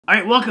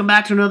Alright, welcome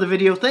back to another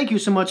video. Thank you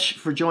so much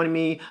for joining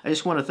me. I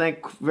just want to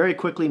thank very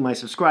quickly my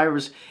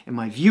subscribers and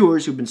my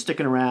viewers who've been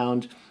sticking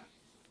around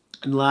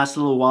in the last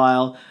little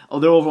while. Oh,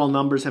 their overall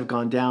numbers have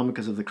gone down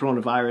because of the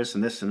coronavirus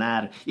and this and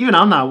that. Even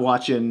I'm not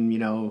watching,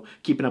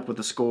 Keeping Up with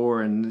the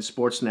Score and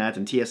Sportsnet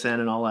and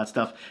TSN and all that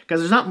stuff because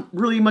there's not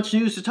really much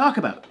news to talk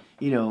about,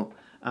 in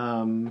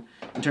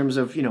terms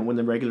of, when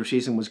the regular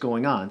season was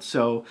going on.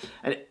 So,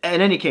 in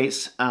any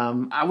case,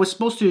 I was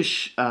supposed to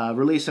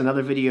release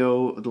another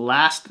video, the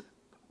last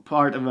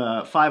part of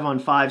a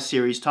 5-on-5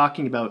 series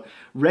talking about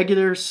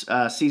regular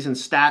season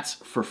stats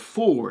for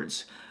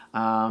forwards.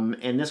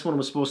 And this one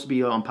was supposed to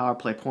be on power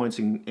play points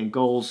and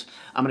goals.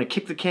 I'm going to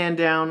kick the can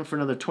down for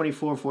another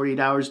 24, 48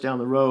 hours down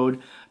the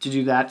road to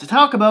do that, to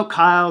talk about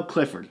Kyle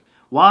Clifford.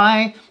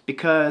 Why?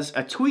 Because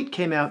a tweet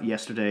came out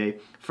yesterday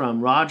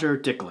from Roger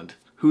Dickland.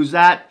 Who's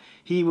that?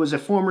 He was a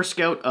former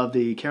scout of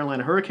the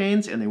Carolina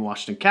Hurricanes and the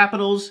Washington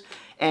Capitals,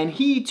 and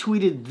he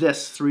tweeted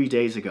this 3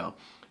 days ago.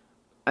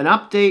 An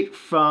update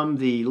from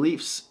the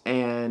Leafs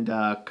and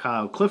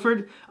Kyle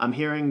Clifford. I'm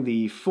hearing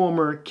the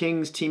former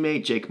Kings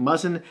teammate Jake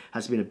Muzzin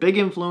has been a big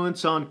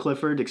influence on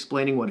Clifford,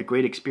 explaining what a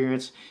great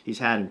experience he's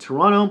had in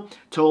Toronto.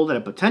 Told that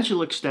a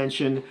potential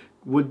extension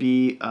would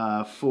be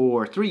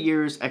for 3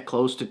 years at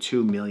close to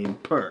 $2 million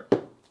per.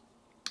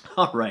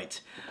 All right.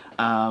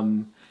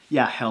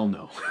 Yeah, hell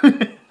no.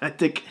 I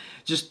think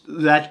just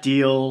that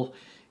deal,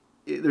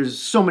 there's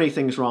so many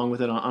things wrong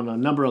with it on a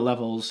number of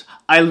levels.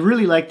 I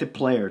really like the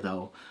player,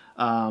 though.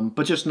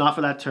 But just not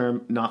for that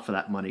term, not for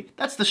that money.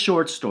 That's the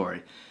short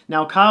story.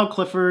 Now, Kyle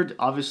Clifford,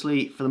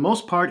 obviously, for the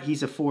most part,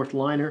 he's a fourth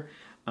liner.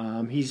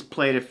 He's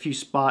played a few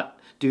spot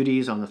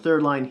duties on the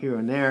third line here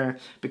and there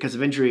because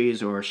of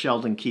injuries, or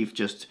Sheldon Keefe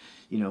just,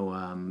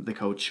 the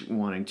coach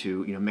wanting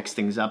to, mix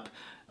things up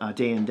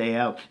day in, day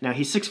out. Now,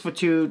 he's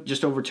 6'2",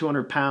 just over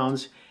 200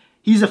 pounds.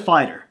 He's a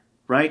fighter,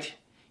 right?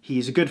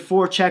 He's a good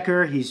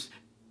forechecker. He's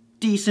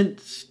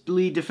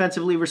decently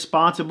defensively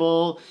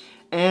responsible.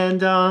 And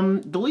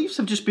the Leafs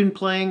have just been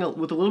playing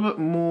with a little bit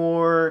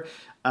more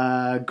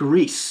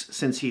grease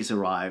since he's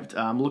arrived.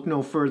 Look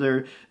no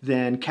further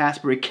than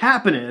Kasperi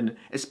Kapanen,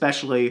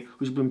 especially,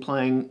 who's been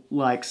playing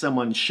like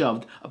someone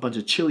shoved a bunch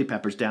of chili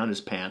peppers down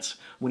his pants.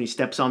 When he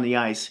steps on the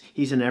ice,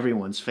 he's in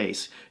everyone's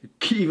face.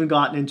 Even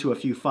gotten into a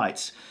few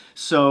fights.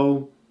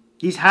 So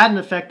he's had an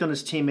effect on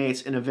his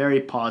teammates in a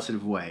very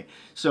positive way.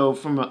 So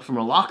from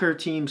a locker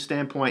team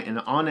standpoint and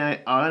an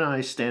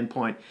on-ice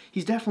standpoint,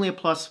 he's definitely a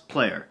plus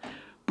player.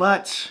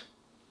 But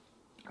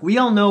we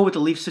all know what the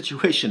Leafs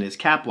situation is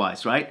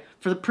cap-wise, right?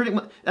 They're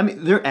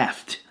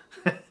effed,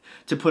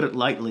 to put it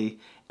lightly.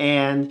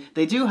 And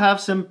they do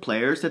have some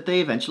players that they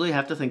eventually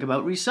have to think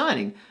about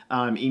re-signing.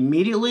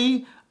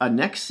 Immediately,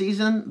 next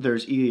season,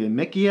 there's Ilya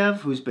Mikheyev,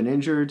 who's been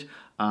injured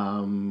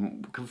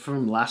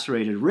from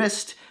lacerated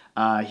wrist.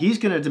 He's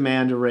going to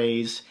demand a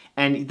raise,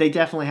 and they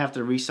definitely have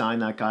to re-sign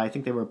that guy. I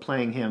think they were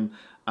playing him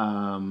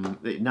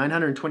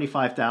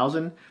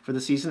 $925,000 for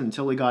the season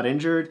until he got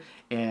injured,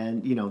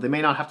 and they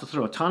may not have to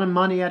throw a ton of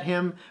money at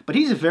him, but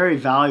he's a very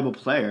valuable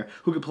player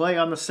who could play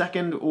on the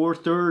second or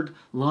third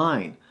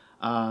line.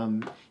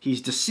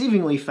 He's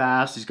deceivingly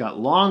fast. He's got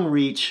long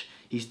reach.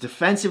 He's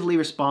defensively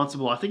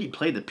responsible. I think he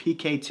played the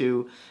PK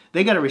too.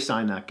 They got to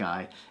resign that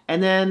guy.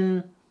 And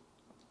then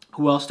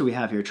who else do we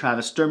have here?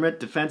 Travis Dermott,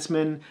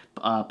 defenseman,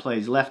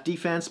 plays left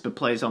defense, but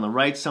plays on the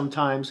right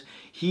sometimes.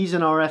 He's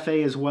an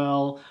RFA as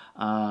well.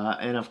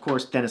 And of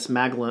course, Dennis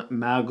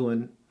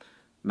Malgin,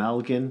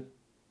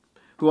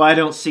 who I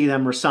don't see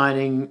them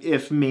resigning,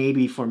 if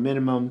maybe for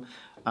minimum.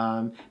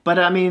 But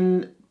I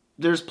mean,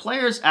 there's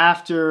players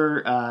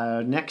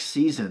after next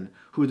season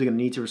who they're going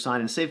to need to resign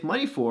and save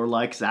money for,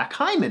 like Zach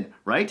Hyman,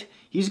 right?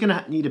 He's going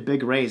to need a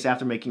big raise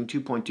after making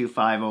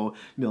 $2.250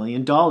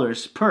 million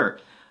per.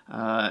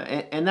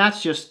 And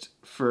that's just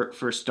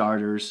for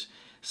starters.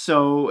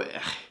 So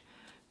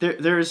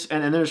there's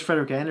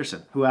Frederik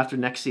Andersen, who after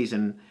next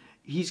season,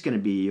 he's going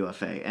to be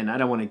UFA, and I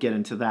don't want to get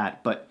into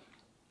that, but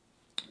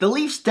the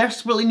Leafs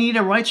desperately need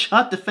a right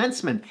shot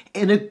defenseman,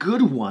 and a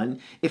good one,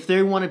 if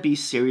they want to be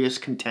serious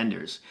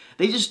contenders.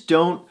 They just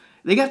don't.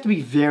 They have to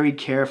be very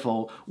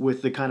careful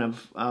with the kind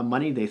of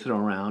money they throw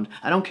around.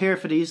 I don't care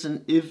if it is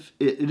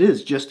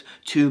just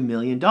 $2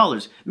 million.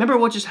 Remember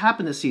what just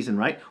happened this season,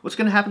 right? What's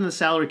going to happen to the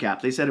salary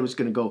cap? They said it was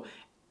going to go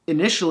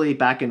initially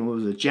back in, what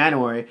was it,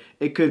 January,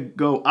 it could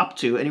go up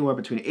to anywhere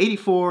between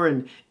 $84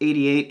 and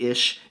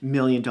 $88-ish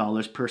million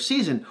per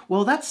season.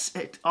 Well, that's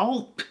it.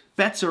 All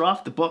bets are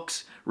off the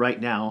books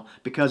right now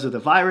because of the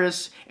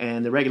virus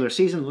and the regular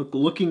season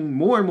looking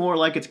more and more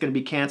like it's going to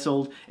be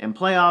canceled, and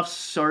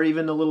playoffs are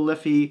even a little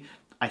iffy.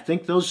 I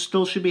think those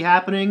still should be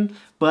happening,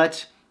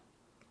 but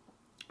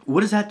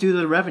what does that do to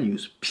the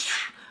revenues?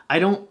 I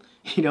don't,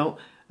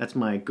 that's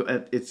my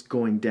it's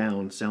going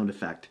down sound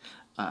effect.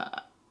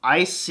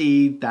 I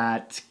see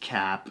that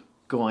cap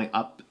going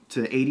up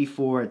to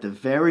 84 at the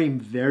very,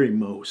 very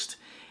most,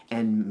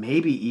 and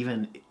maybe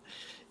even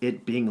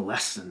it being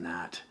less than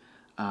that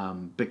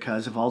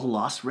because of all the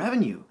lost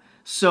revenue.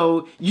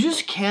 So you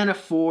just can't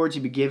afford to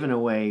be giving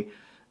away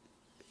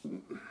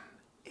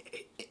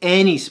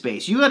any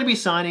space. You got to be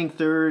signing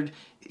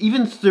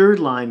even third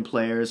line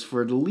players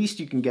for the least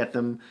you can get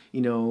them,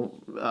 you know,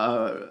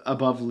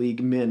 above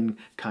league min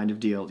kind of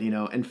deal, you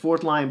know. And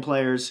fourth line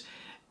players,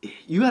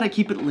 you got to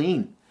keep it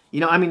lean.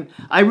 You know, I mean,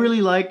 I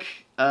really like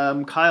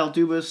Kyle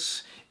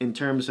Dubas in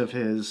terms of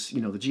his,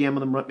 you know, the GM of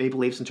the Maple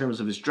Leafs in terms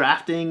of his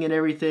drafting and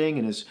everything,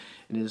 and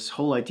his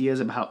whole ideas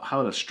about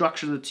how to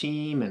structure the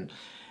team.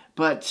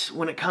 But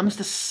when it comes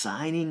to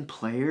signing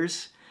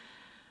players,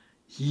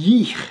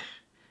 some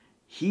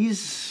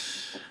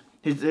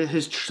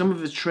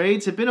of his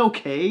trades have been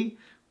okay,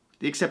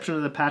 the exception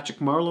of the Patrick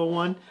Marleau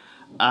one.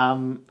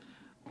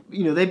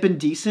 You know, they've been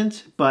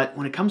decent, but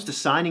when it comes to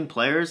signing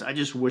players, I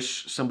just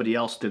wish somebody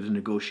else did the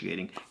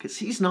negotiating, because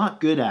he's not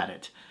good at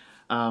it.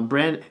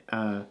 Brandon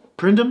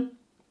Prindom,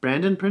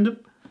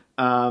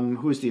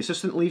 who is the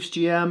assistant Leafs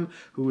GM,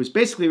 who was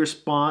basically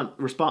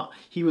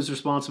he was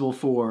responsible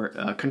for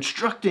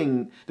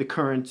constructing the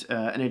current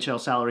NHL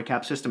salary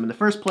cap system in the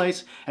first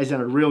place, has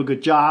done a real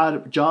good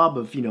job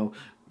of, you know,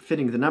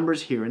 fitting the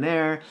numbers here and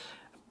there,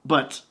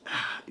 but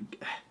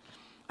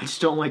I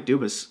just don't like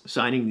Dubas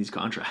signing these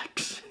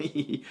contracts.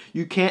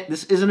 You can't,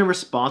 this isn't a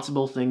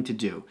responsible thing to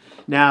do.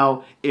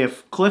 Now,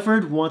 if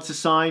Clifford wants to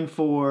sign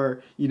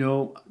for, you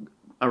know,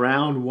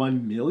 around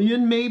 $1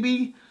 million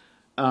maybe,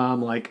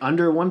 like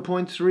under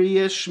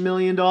 $1.3-ish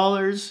million,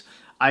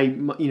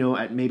 you know,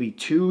 at maybe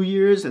 2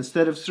 years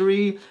instead of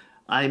 3,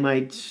 I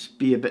might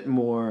be a bit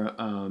more,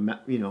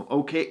 you know,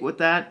 okay with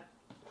that.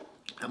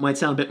 That might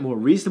sound a bit more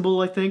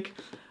reasonable, I think.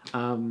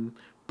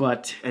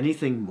 But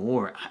anything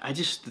more, I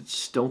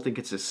just don't think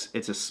it's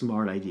a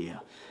smart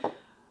idea.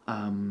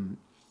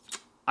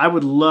 I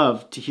would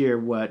love to hear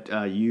what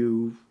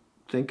you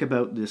think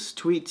about this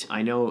tweet.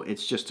 I know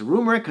it's just a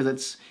rumor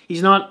because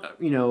he's not,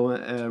 you know,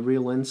 a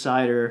real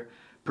insider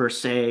per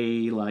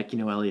se, like, you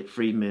know, Elliot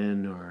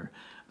Friedman or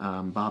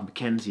Bob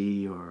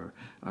McKenzie or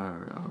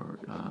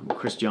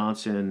Chris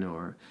Johnson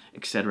or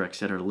et cetera, et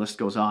cetera. The list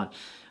goes on.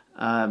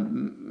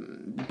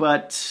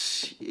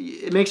 But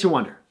it makes you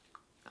wonder.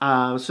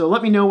 So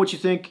let me know what you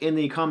think in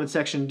the comment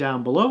section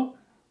down below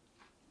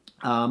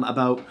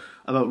about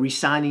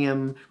re-signing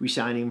him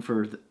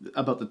for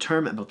about the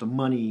term, about the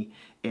money,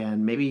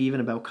 and maybe even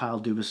about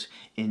Kyle Dubas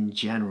in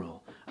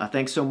general.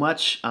 Thanks so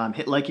much.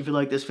 Hit like if you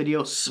like this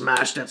video.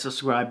 Smash that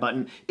subscribe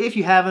button if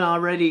you haven't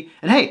already.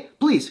 And hey,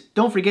 please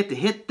don't forget to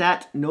hit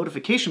that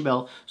notification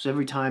bell so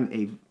every time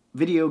a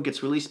video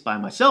gets released by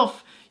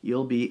myself,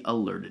 you'll be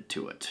alerted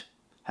to it.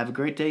 Have a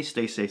great day.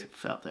 Stay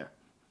safe out there.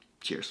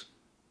 Cheers.